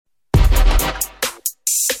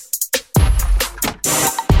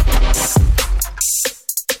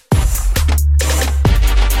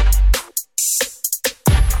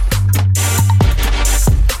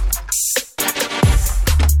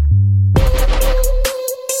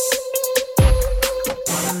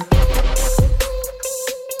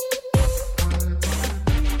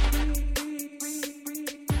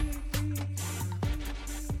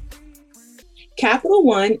Capital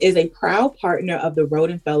One is a proud partner of the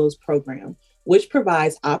Rhoden Fellows Program, which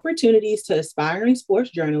provides opportunities to aspiring sports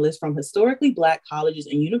journalists from historically Black colleges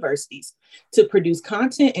and universities to produce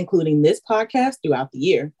content, including this podcast, throughout the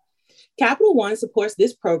year. Capital One supports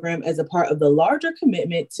this program as a part of the larger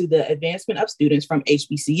commitment to the advancement of students from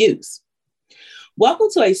HBCUs. Welcome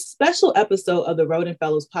to a special episode of the Rhoden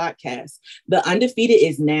Fellows podcast. The Undefeated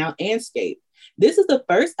is now Anscape. This is the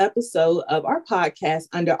first episode of our podcast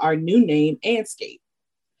under our new name, Anscape.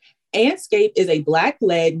 Anscape is a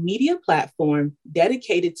Black-led media platform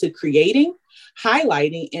dedicated to creating,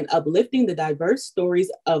 highlighting, and uplifting the diverse stories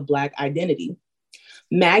of Black identity.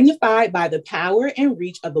 Magnified by the power and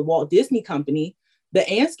reach of the Walt Disney Company, the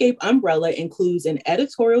Anscape umbrella includes an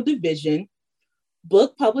editorial division,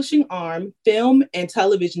 book publishing arm, film and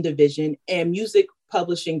television division, and music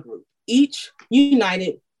publishing group, each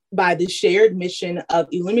united by the shared mission of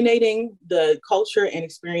illuminating the culture and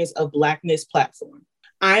experience of Blackness platform.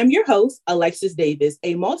 I am your host, Alexis Davis,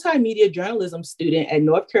 a multimedia journalism student at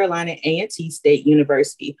North Carolina A&T State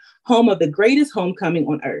University, home of the greatest homecoming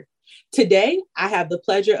on earth. Today, I have the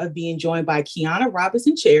pleasure of being joined by Kiana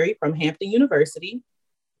Robinson Cherry from Hampton University.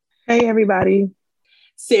 Hey, everybody.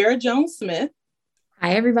 Sarah Jones Smith.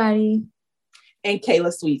 Hi, everybody. And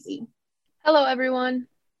Kayla Sweezy. Hello, everyone.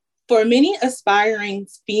 For many aspiring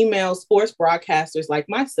female sports broadcasters like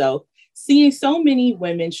myself, seeing so many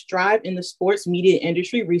women strive in the sports media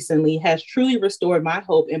industry recently has truly restored my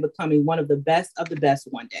hope in becoming one of the best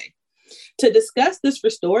one day. To discuss this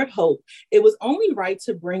restored hope, it was only right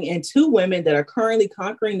to bring in two women that are currently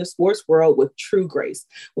conquering the sports world with true grace,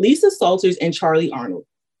 Lisa Salters and Charlie Arnold.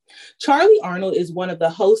 Charlie Arnold is one of the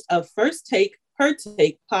hosts of First Take, Her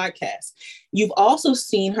Take podcast. You've also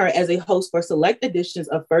seen her as a host for select editions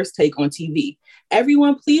of First Take on TV.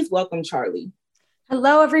 Everyone, please welcome Charlie.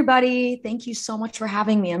 Hello, everybody. Thank you so much for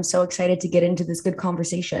having me. I'm so excited to get into this good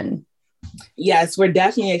conversation. Yes, we're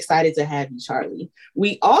definitely excited to have you, Charlie.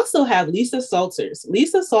 We also have Lisa Salters.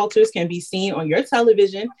 Lisa Salters can be seen on your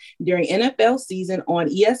television during NFL season on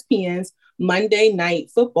ESPN's Monday Night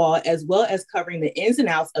Football, as well as covering the ins and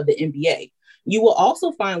outs of the NBA. You will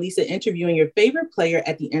also find Lisa interviewing your favorite player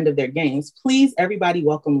at the end of their games. Please, everybody,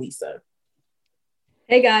 welcome Lisa.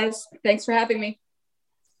 Hey, guys. Thanks for having me.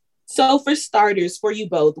 So for starters, for you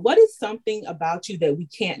both, what is something about you that we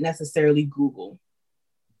can't necessarily Google?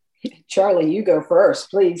 Charlie, you go first,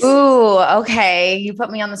 please. Ooh, okay. You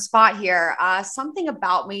put me on the spot here. Something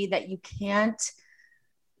about me that you can't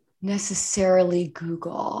necessarily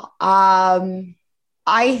Google.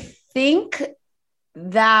 I think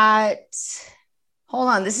that, hold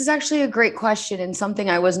on, this is actually a great question and something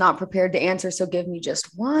I was not prepared to answer. So give me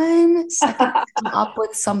just 1 second to come up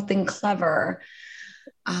with something clever.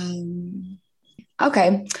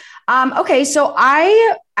 Okay. So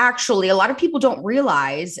I actually, a lot of people don't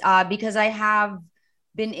realize, because I have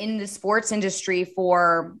been in the sports industry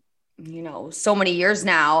for, so many years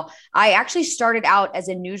now, I actually started out as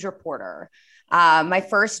a news reporter. My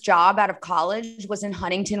first job out of college was in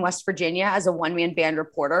Huntington, West Virginia as a one-man band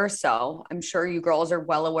reporter. So I'm sure you girls are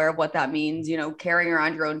well aware of what that means, carrying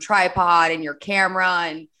around your own tripod and your camera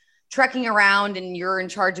and trekking around, and you're in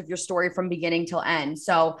charge of your story from beginning till end.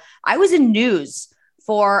 So I was in news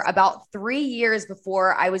for about 3 years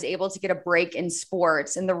before I was able to get a break in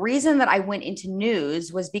sports. And the reason that I went into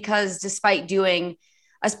news was because despite doing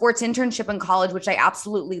a sports internship in college, which I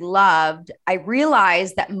absolutely loved, I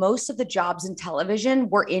realized that most of the jobs in television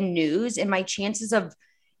were in news, and my chances of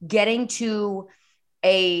getting to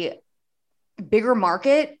a bigger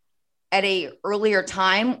market at a earlier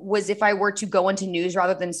time was if I were to go into news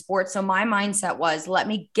rather than sports. So my mindset was, let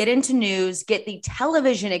me get into news, get the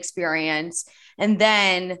television experience, and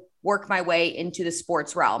then work my way into the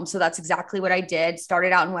sports realm. So that's exactly what I did.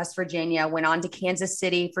 Started out in West Virginia, went on to Kansas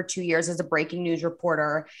City for 2 years as a breaking news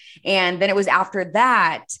reporter. And then it was after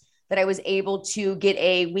that I was able to get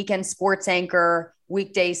a weekend sports anchor,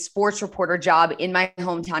 weekday sports reporter job in my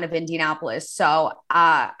hometown of Indianapolis. So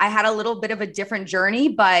I had a little bit of a different journey,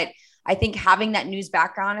 but I think having that news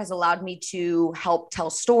background has allowed me to help tell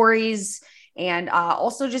stories, and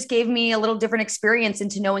also just gave me a little different experience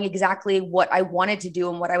into knowing exactly what I wanted to do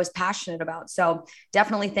and what I was passionate about. So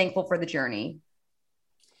definitely thankful for the journey.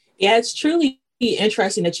 Yeah, it's truly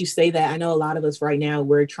interesting that you say that. I know a lot of us right now,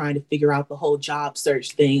 we're trying to figure out the whole job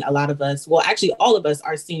search thing. A lot of us, well, actually all of us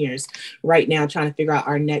are seniors right now trying to figure out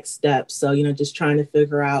our next steps. So, just trying to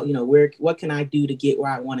figure out, what can I do to get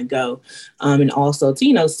where I want to go? And also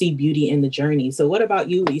to, see beauty in the journey. So what about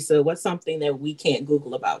you, Lisa? What's something that we can't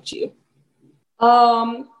Google about you?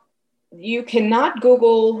 You cannot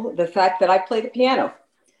Google the fact that I play the piano.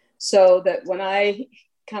 So that when I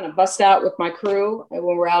kind of bust out with my crew when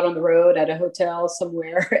we're out on the road at a hotel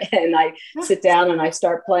somewhere and I sit down and I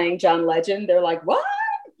start playing John Legend, they're like, what?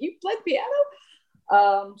 You play the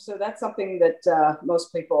piano? So that's something that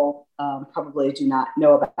most people probably do not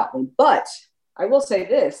know about me. But I will say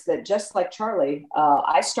this, that just like Charlie,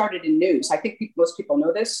 I started in news. I think most people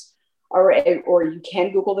know this, or you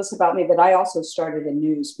can Google this about me, that I also started in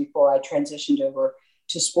news before I transitioned over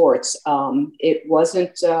to sports.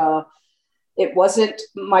 It wasn't,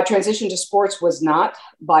 my transition to sports was not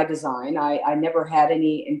by design. I never had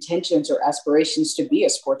any intentions or aspirations to be a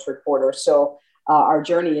sports reporter. So our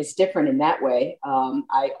journey is different in that way.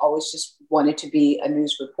 I always just wanted to be a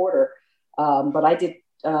news reporter. But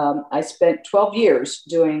I spent 12 years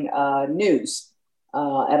doing news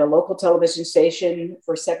at a local television station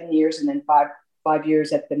for 7 years, and then five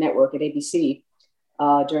years at the network at ABC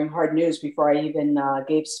during hard news before I even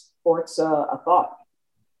gave sports a thought.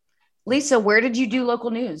 Lisa, where did you do local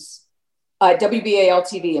news? WBAL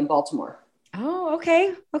TV in Baltimore. Oh,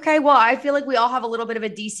 okay. Okay. Well, I feel like we all have a little bit of a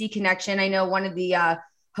DC connection. I know one of the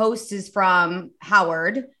hosts is from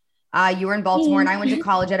Howard. You were in Baltimore, and I went to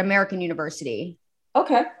college at American University.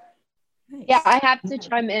 Okay. Nice. Yeah, I have to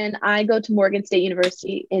chime in. I go to Morgan State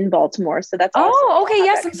University in Baltimore. So that's also. Oh, okay.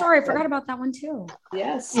 Yes. I'm sorry. I forgot about that one too.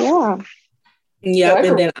 Yes. Yeah. Yeah,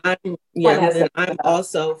 and then I'm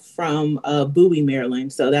also from Bowie,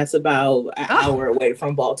 Maryland. So that's about an hour away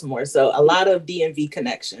from Baltimore. So a lot of DMV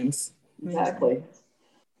connections. Exactly.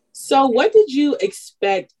 So what did you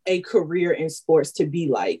expect a career in sports to be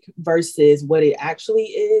like versus what it actually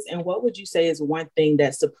is? And what would you say is one thing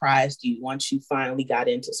that surprised you once you finally got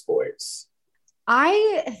into sports?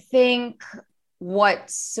 I think what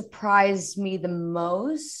surprised me the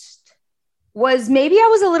most was maybe I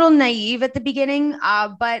was a little naive at the beginning,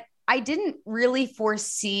 but I didn't really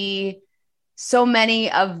foresee so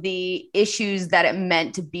many of the issues that it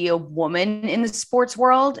meant to be a woman in the sports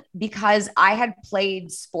world, because I had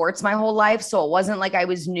played sports my whole life. So it wasn't like I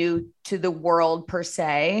was new to the world per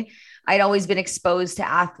se. I'd always been exposed to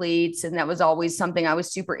athletes, and that was always something I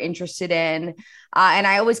was super interested in. And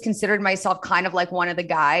I always considered myself kind of like one of the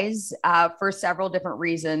guys for several different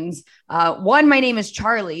reasons. One, my name is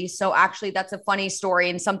Charlie. So actually that's a funny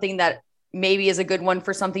story and something that maybe is a good one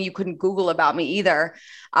for something you couldn't Google about me either.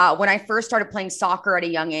 When I first started playing soccer at a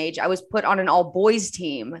young age, I was put on an all boys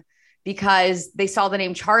team because they saw the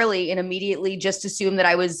name Charlie and immediately just assumed that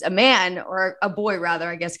I was a man, or a boy rather,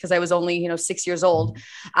 I guess, because I was only, 6 years old.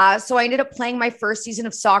 So I ended up playing my first season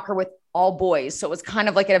of soccer with all boys. So it was kind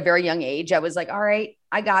of like at a very young age, I was like, all right,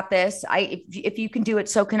 I got this. If you can do it,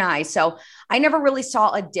 so can I. So I never really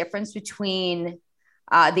saw a difference between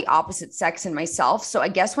the opposite sex and myself. So I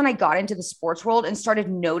guess when I got into the sports world and started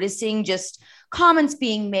noticing just comments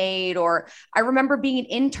being made, or I remember being an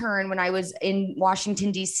intern when I was in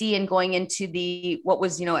Washington, DC, and going into what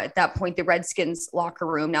was, at that point, the Redskins locker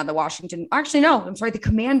room. Now the the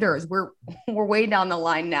Commanders. We're way down the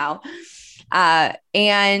line now.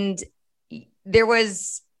 And there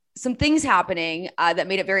was some things happening that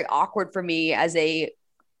made it very awkward for me as a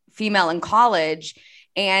female in college.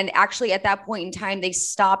 And actually at that point in time, they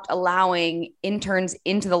stopped allowing interns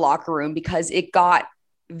into the locker room because it got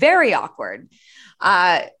very awkward.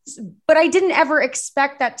 But I didn't ever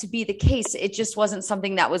expect that to be the case. It just wasn't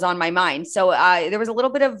something that was on my mind. So there was a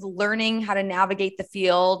little bit of learning how to navigate the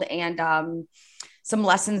field, and some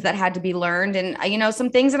lessons that had to be learned, and, some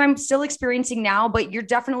things that I'm still experiencing now, but you're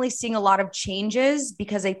definitely seeing a lot of changes,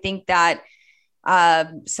 because I think that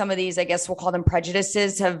some of these, I guess we'll call them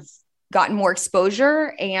prejudices, have gotten more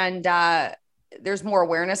exposure, and there's more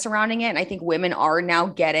awareness surrounding it. And I think women are now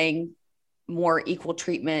getting more equal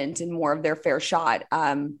treatment and more of their fair shot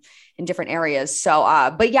in different areas. So,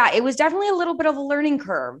 but yeah, it was definitely a little bit of a learning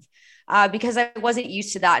curve because I wasn't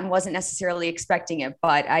used to that and wasn't necessarily expecting it.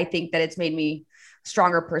 But I think that it's made me a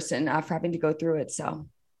stronger person for having to go through it. So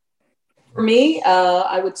for me,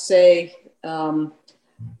 I would say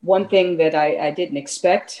one thing that I didn't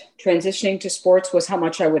expect transitioning to sports was how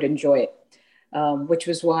much I would enjoy it, which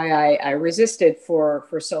was why I resisted for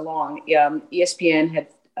so long. ESPN had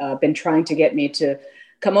been trying to get me to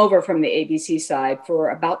come over from the ABC side for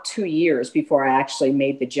about 2 years before I actually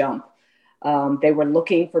made the jump. They were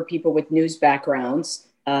looking for people with news backgrounds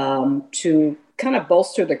to kind of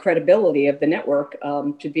bolster the credibility of the network,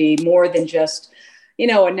 to be more than just, you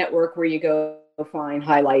know, a network where you go find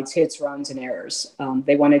highlights, hits, runs, and errors.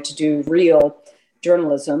 They wanted to do real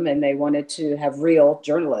journalism, and they wanted to have real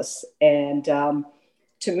journalists. And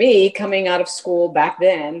to me, coming out of school back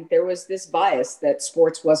then, there was this bias that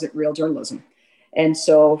sports wasn't real journalism. And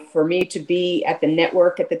so for me to be at the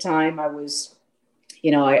network at the time, I was,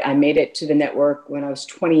 you know, I made it to the network when I was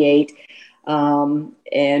 28.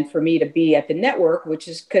 And for me to be at the network, which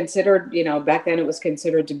is considered, you know, back then it was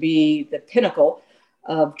considered to be the pinnacle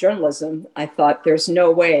of journalism, I thought there's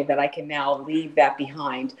no way that I can now leave that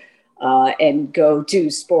behind and go do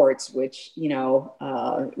sports, which, you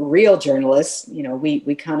know, real journalists, you know,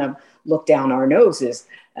 we kind of look down our noses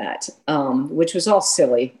at, which was all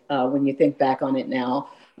silly when you think back on it now,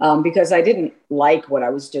 because I didn't like what I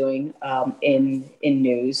was doing in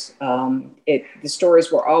news. The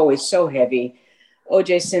stories were always so heavy.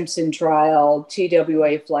 O.J. Simpson trial,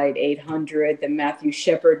 TWA Flight 800, the Matthew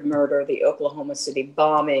Shepard murder, the Oklahoma City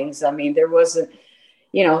bombings. I mean, there wasn't,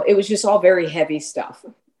 you know, it was just all very heavy stuff.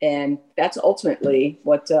 And that's ultimately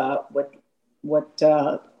what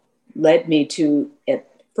led me to at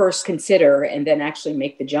first consider and then actually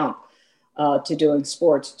make the jump to doing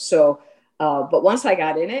sports. So, but once I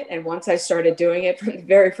got in it and once I started doing it from the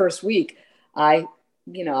very first week, I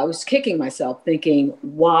was kicking myself thinking,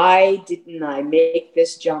 why didn't I make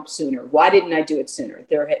this jump sooner? Why didn't I do it sooner?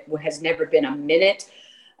 There has never been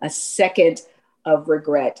a second of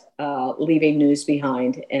regret leaving news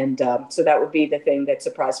behind. And so that would be the thing that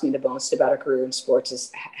surprised me the most about a career in sports,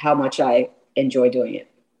 is how much I enjoy doing it.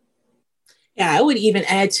 Yeah, I would even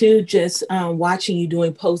add to just watching you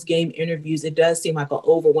doing post-game interviews. It does seem like an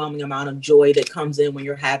overwhelming amount of joy that comes in when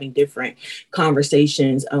you're having different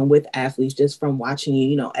conversations with athletes, just from watching you,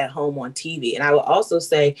 you know, at home on TV. And I would also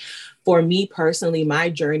say, for me personally, my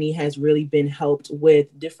journey has really been helped with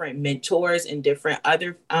different mentors and different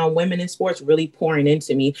other women in sports really pouring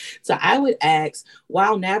into me. So I would ask,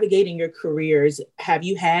 while navigating your careers, have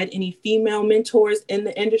you had any female mentors in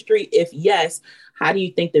the industry? If yes, how do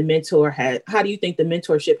you think the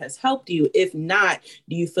mentorship has helped you? If not,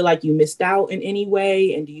 do you feel like you missed out in any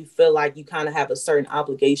way? And do you feel like you kind of have a certain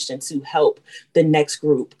obligation to help the next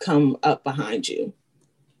group come up behind you?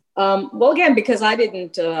 Well, again, because I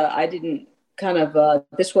didn't kind of,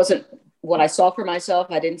 this wasn't what I saw for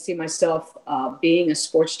myself. I didn't see myself being a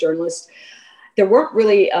sports journalist. There weren't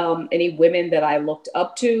really any women that I looked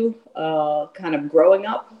up to kind of growing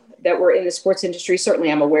up that were in the sports industry.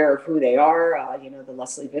 Certainly I'm aware of who they are, you know, the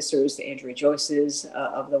Leslie Vissers, the Andrea Joyces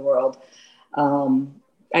of the world.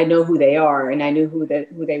 I know who they are, and I knew who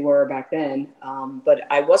they were back then. But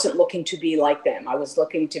I wasn't looking to be like them. I was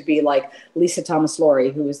looking to be like Lisa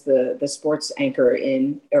Thomas-Laurie, who was the sports anchor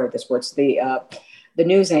the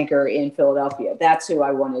news anchor in Philadelphia. That's who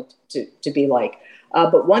I wanted to be like.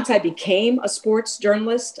 But once I became a sports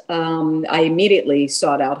journalist, I immediately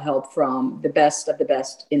sought out help from the best of the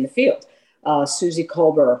best in the field. Susie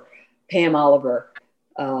Kolber, Pam Oliver,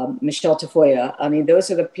 Michelle Tafoya. I mean, those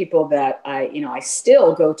are the people that I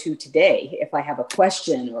still go to today if I have a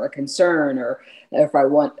question or a concern, or if I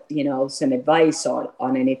want, you know, some advice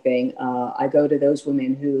on anything. I go to those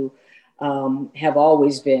women who have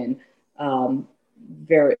always been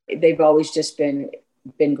they've always just been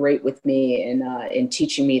great with me in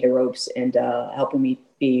teaching me the ropes and helping me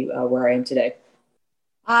be where I am today.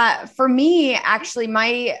 For me, actually,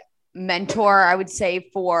 my mentor, I would say,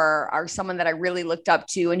 are someone that I really looked up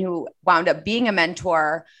to and who wound up being a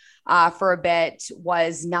mentor for a bit,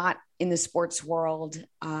 was not in the sports world.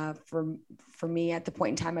 For me, at the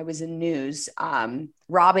point in time, I was in news.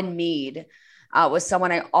 Robin Meade was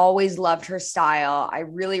someone I always loved her style. I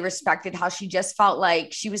really respected how she just felt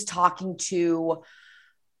like she was talking to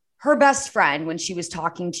her best friend when she was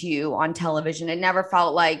talking to you on television. It never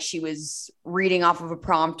felt like she was reading off of a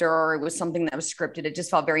prompter or it was something that was scripted. It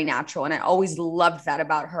just felt very natural. And I always loved that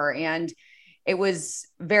about her. And it was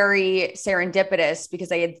very serendipitous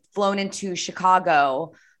because I had flown into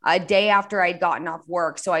Chicago a day after I'd gotten off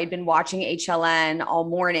work. So I'd been watching HLN all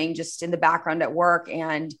morning, just in the background at work.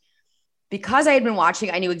 And because I had been watching,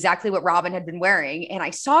 I knew exactly what Robin had been wearing. And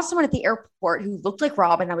I saw someone at the airport who looked like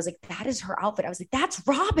Robin. I was like, that is her outfit. I was like, that's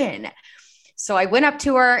Robin. So I went up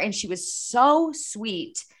to her and she was so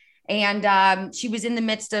sweet. And she was in the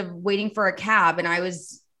midst of waiting for a cab. And I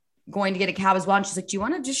was going to get a cab as well. And she's like, do you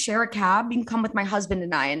want to just share a cab? You can come with my husband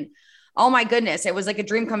and I. And Oh my goodness. It was like a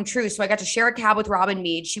dream come true. So I got to share a cab with Robin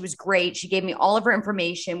Mead. She was great. She gave me all of her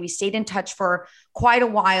information. We stayed in touch for quite a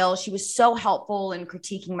while. She was so helpful in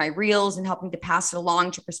critiquing my reels and helping to pass it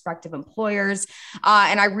along to prospective employers.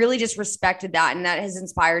 And I really just respected that. And that has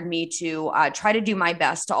inspired me to try to do my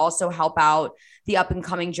best to also help out the up and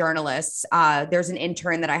coming journalists. There's an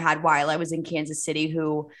intern that I had while I was in Kansas City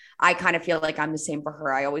who I kind of feel like I'm the same for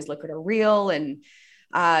her. I always look at her reel and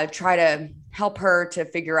try to help her to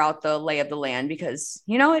figure out the lay of the land because,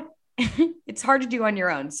 you know, it's hard to do on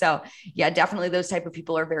your own. So yeah, definitely those type of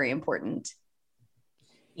people are very important.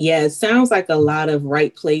 Yeah, it sounds like a lot of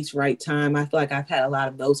right place, right time. I feel like I've had a lot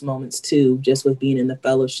of those moments too, just with being in the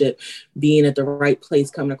fellowship, being at the right place,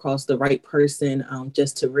 coming across the right person,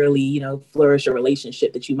 just to really, you know, flourish a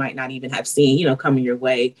relationship that you might not even have seen, you know, coming your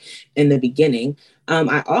way in the beginning.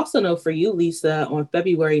 I also know for you, Lisa, on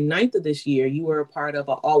February 9th of this year, you were a part of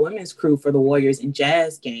an all women's crew for the Warriors and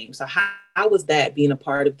Jazz game. So how was that being a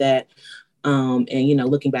part of that? And, you know,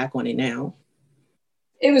 looking back on it now?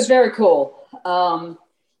 It was very cool.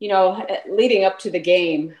 You know, leading up to the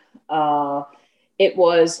game, it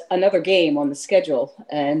was another game on the schedule.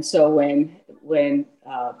 And so when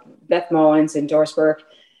Beth Mowins and Doris Burke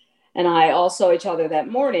and I all saw each other that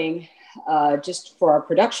morning, just for our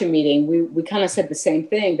production meeting, we kind of said the same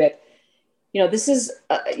thing that, you know, this is,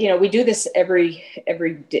 you know, we do this every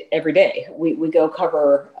day. We go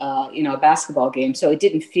cover, you know, a basketball game. So it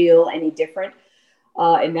didn't feel any different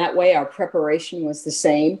in that way. Our preparation was the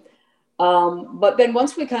same. But then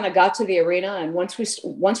once we kind of got to the arena and once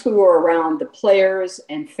we were around the players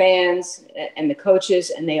and fans and the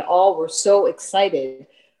coaches, and they all were so excited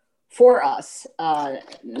for us,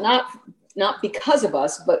 not because of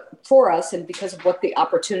us, but for us and because of what the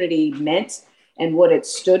opportunity meant and what it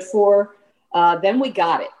stood for, then we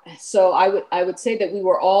got it. So I would say that we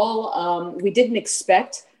were all, we didn't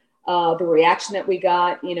expect the reaction that we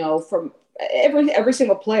got, you know, from every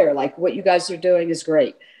single player. Like, what you guys are doing is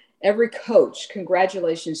great. Every coach,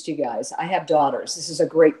 congratulations to you guys. I have daughters. This is a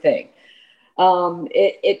great thing.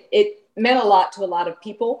 It meant a lot to a lot of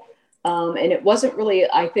people. And it wasn't really,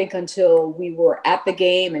 I think, until we were at the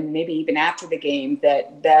game and maybe even after the game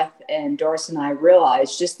that Beth and Doris and I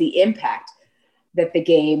realized just the impact that the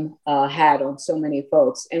game had on so many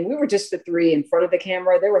folks. And we were just the three in front of the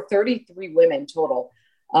camera. There were 33 women total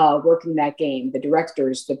working that game, the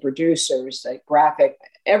directors, the producers, the graphic,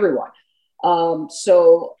 everyone.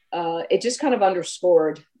 So it just kind of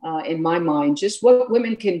underscored in my mind just what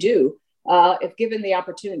women can do if given the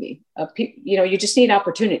opportunity. You know, you just need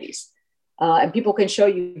opportunities, and people can show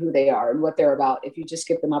you who they are and what they're about if you just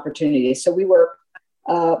give them opportunities. So we were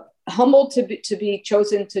humbled to be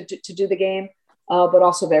chosen to do the game, but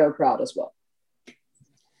also very proud as well.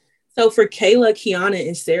 So for Kayla, Kiana,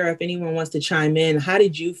 and Sarah, if anyone wants to chime in, how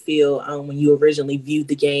did you feel when you originally viewed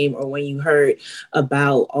the game or when you heard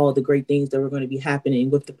about all the great things that were going to be happening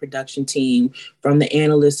with the production team, from the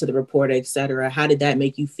analyst to the reporter, et cetera? How did that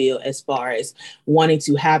make you feel as far as wanting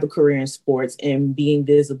to have a career in sports and being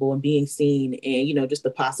visible and being seen and, you know, just the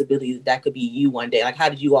possibility that that could be you one day? Like, how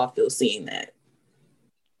did you all feel seeing that?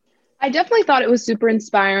 I definitely thought it was super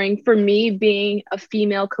inspiring for me, being a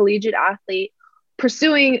female collegiate athlete,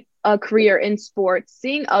 pursuing a career in sports,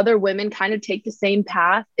 seeing other women kind of take the same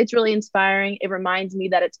path. It's really inspiring. It reminds me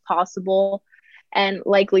that it's possible. And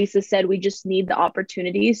like Lisa said, we just need the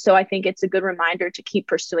opportunities. So I think it's a good reminder to keep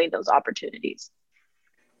pursuing those opportunities.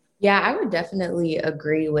 Yeah, I would definitely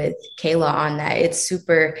agree with Kayla on that. It's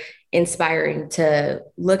super inspiring to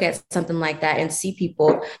look at something like that and see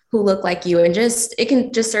people who look like you, and just it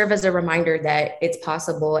can just serve as a reminder that it's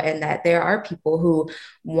possible and that there are people who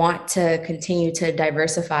want to continue to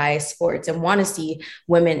diversify sports and want to see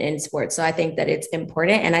women in sports. So I think that it's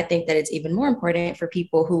important, and I think that it's even more important for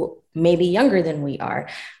people who may be younger than we are,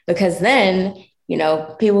 because then, you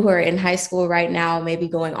know, people who are in high school right now, maybe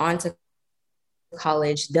going on to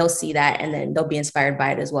college, they'll see that and then they'll be inspired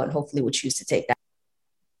by it as well, and hopefully will choose to take that.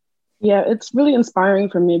 Yeah, it's really inspiring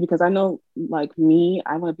for me because I know, like me,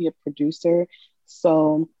 I want to be a producer.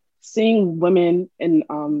 So seeing women and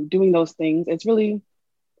doing those things, it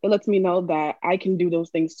lets me know that I can do those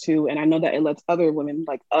things too. And I know that it lets other women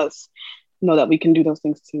like us know that we can do those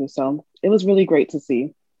things too. So it was really great to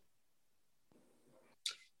see.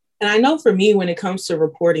 And I know for me, when it comes to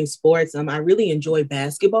reporting sports, I really enjoy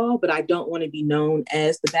basketball, but I don't want to be known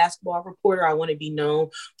as the basketball reporter. I want to be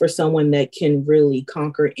known for someone that can really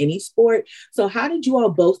conquer any sport. So how did you all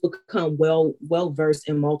both become well-versed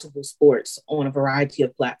in multiple sports on a variety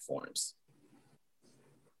of platforms?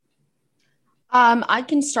 I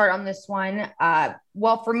can start on this one.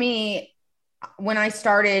 Well, for me, when I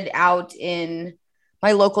started out in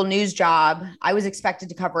my local news job, I was expected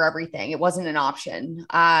to cover everything. It wasn't an option.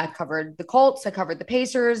 I covered the Colts. I covered the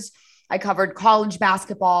Pacers. I covered college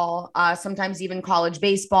basketball, sometimes even college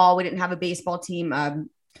baseball. We didn't have a baseball team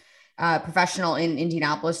professional in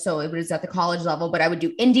Indianapolis, so it was at the college level, but I would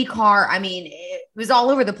do IndyCar. I mean, it was all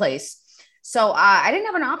over the place. So I didn't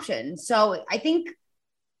have an option. So I think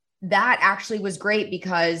that actually was great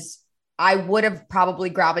because I would have probably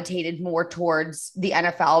gravitated more towards the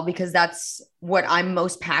NFL because that's what I'm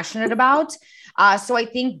most passionate about. So I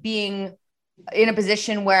think being in a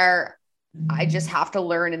position where I just have to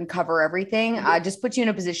learn and cover everything just puts you in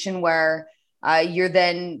a position where you're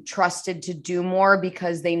then trusted to do more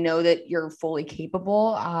because they know that you're fully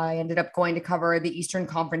capable. I ended up going to cover the Eastern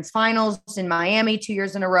Conference Finals in Miami 2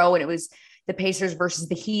 years in a row, and it was the Pacers versus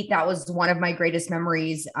the Heat. That was one of my greatest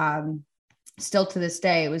memories. Still to this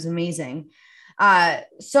day, it was amazing.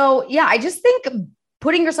 So yeah, I just think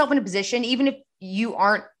putting yourself in a position, even if you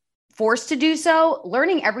aren't forced to do so,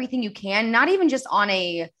 learning everything you can, not even just on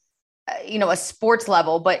a sports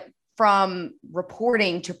level, but from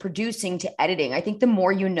reporting to producing to editing. I think the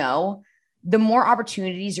more you know, the more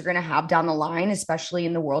opportunities you're going to have down the line, especially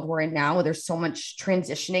in the world we're in now, where there's so much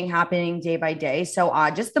transitioning happening day by day. So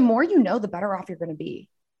just the more you know, the better off you're going to be.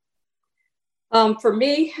 For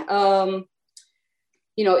me,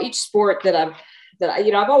 each sport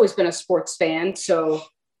I've always been a sports fan. So,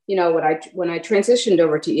 when I transitioned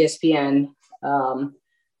over to ESPN,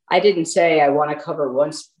 I didn't say I want to cover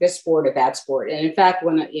this sport or that sport. And in fact,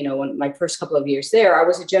 when my first couple of years there, I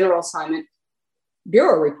was a general assignment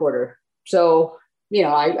bureau reporter. So,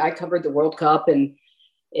 I covered the World Cup in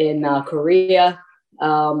Korea.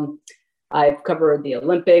 I've covered the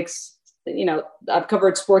Olympics. I've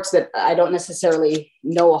covered sports that I don't necessarily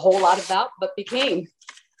know a whole lot about, but became,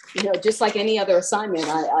 just like any other assignment,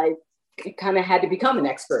 I kind of had to become an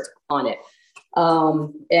expert on it.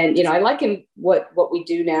 I liken what we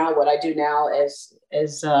do now, what I do now as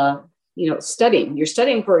studying. You're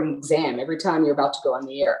studying for an exam every time you're about to go on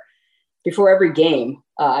the air. Before every game,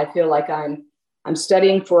 I feel like I'm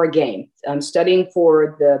studying for a game. I'm studying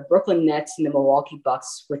for the Brooklyn Nets and the Milwaukee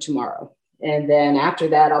Bucks for tomorrow. And then after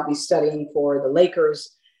that, I'll be studying for the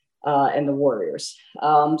Lakers and the Warriors.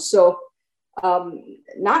 Not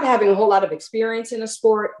having a whole lot of experience in a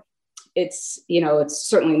sport, it's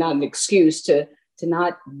certainly not an excuse to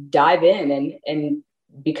not dive in and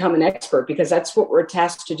become an expert, because that's what we're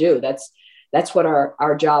tasked to do. That's what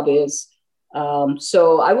our job is.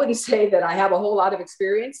 So I wouldn't say that I have a whole lot of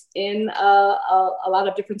experience in a lot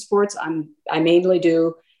of different sports. I mainly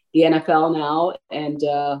do the NFL now and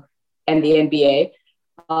the NBA.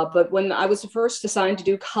 But when I was first assigned to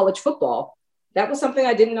do college football, that was something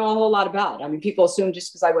I didn't know a whole lot about. I mean, people assume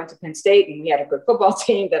just because I went to Penn State and we had a good football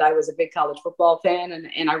team that I was a big college football fan,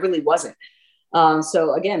 and I really wasn't.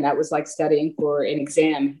 So again, that was like studying for an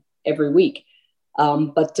exam every week.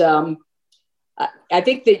 I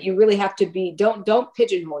think that you really have to don't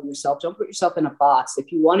pigeonhole yourself. Don't put yourself in a box.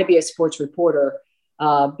 If you want to be a sports reporter,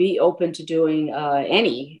 be open to doing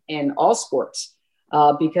any and all sports.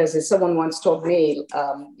 Because as someone once told me,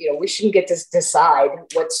 we shouldn't get to decide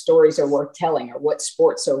what stories are worth telling or what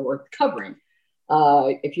sports are worth covering.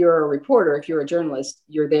 If you're a reporter, if you're a journalist,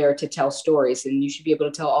 you're there to tell stories, and you should be able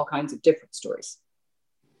to tell all kinds of different stories.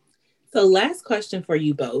 So last question for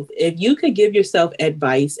you both. If you could give yourself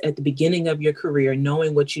advice at the beginning of your career,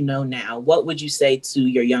 knowing what you know now, what would you say to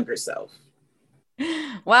your younger self?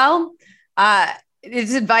 Well,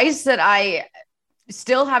 it's advice that I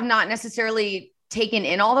still have not necessarily taken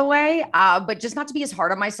in all the way, but just not to be as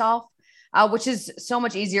hard on myself, which is so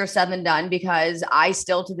much easier said than done, because I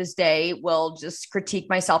still to this day will just critique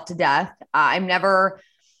myself to death. I'm never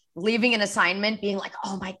leaving an assignment being like,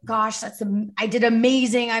 oh my gosh, I did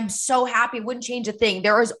amazing. I'm so happy. Wouldn't change a thing.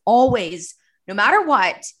 There is always, no matter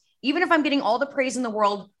what, even if I'm getting all the praise in the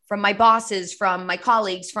world from my bosses, from my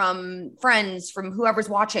colleagues, from friends, from whoever's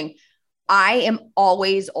watching, I am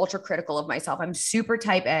always ultra critical of myself. I'm super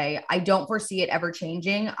type A. I don't foresee it ever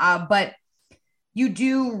changing. But you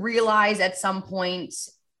do realize at some point,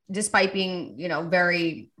 despite being,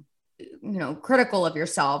 very, critical of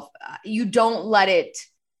yourself, you don't let it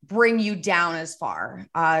bring you down as far.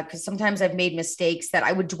 Because sometimes I've made mistakes that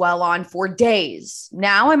I would dwell on for days.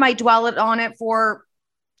 Now I might dwell on it for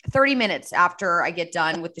 30 minutes after I get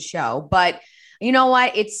done with the show. But you know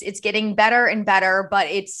what? It's getting better and better, but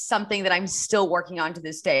it's something that I'm still working on to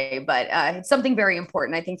this day. But it's something very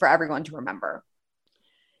important, I think, for everyone to remember.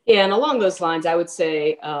 Yeah, and along those lines, I would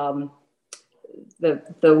say the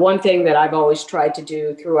one thing that I've always tried to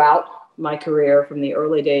do throughout my career, from the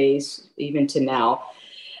early days even to now,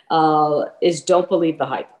 is don't believe the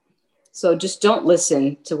hype. So just don't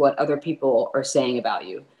listen to what other people are saying about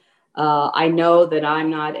you. I know that I'm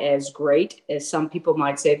not as great as some people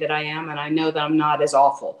might say that I am, and I know that I'm not as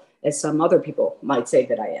awful as some other people might say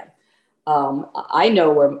that I am. I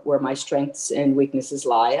know where my strengths and weaknesses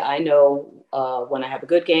lie. I know when I have a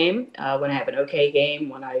good game, when I have an okay game,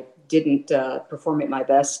 when I didn't perform at my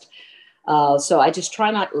best. So I just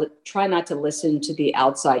try not to listen to the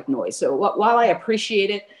outside noise. So while I appreciate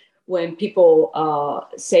it when people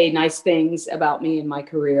say nice things about me and my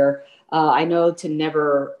career, I know to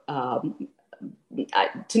never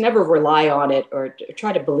rely on it or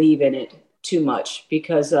try to believe in it too much,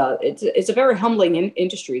 because it's a very humbling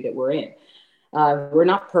industry that we're in. We're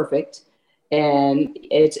not perfect, and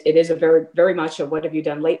it is a very, very much a what have you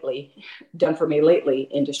done for me lately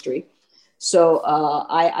industry. So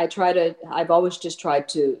I've always just tried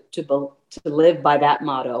to live by that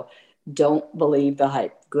motto. Don't believe the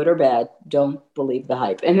hype, good or bad. Don't believe the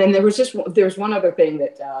hype. And then there was one other thing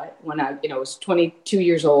that when I was 22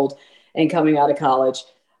 years old and coming out of college,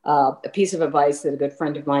 a piece of advice that a good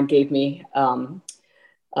friend of mine gave me.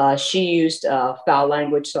 She used foul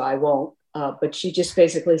language, so I won't. But she just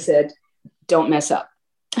basically said, "Don't mess up."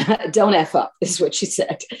 Don't F up is what she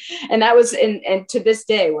said. And that was, and to this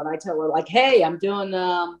day, when I tell her like, hey, I'm doing,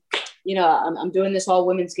 I'm doing this all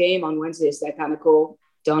women's game on Wednesday. Is that kind of cool?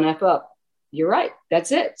 Don't F up. You're right.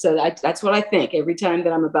 That's it. So that's what I think every time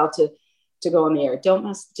that I'm about to go on the air. Don't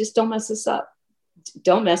mess this up.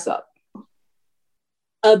 Don't mess up.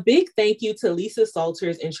 A big thank you to Lisa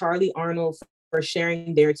Salters and Charlie Arnold for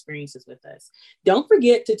sharing their experiences with us. Don't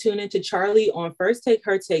forget to tune into Charlie on First Take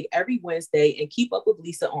Her Take every Wednesday, and keep up with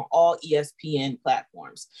Lisa on all ESPN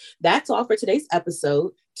platforms. That's all for today's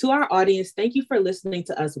episode. To our audience, thank you for listening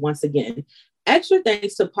to us once again. Extra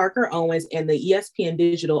thanks to Parker Owens and the ESPN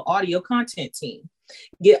Digital Audio Content team.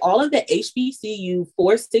 Get all of the HBCU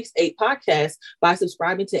 468 podcasts by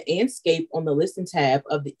subscribing to Anscape on the Listen tab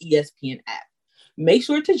of the ESPN app. Make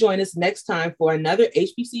sure to join us next time for another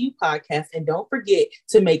HBCU podcast, and don't forget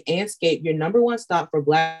to make Anscape your #1 stop for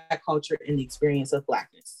Black culture and the experience of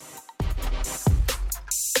Blackness.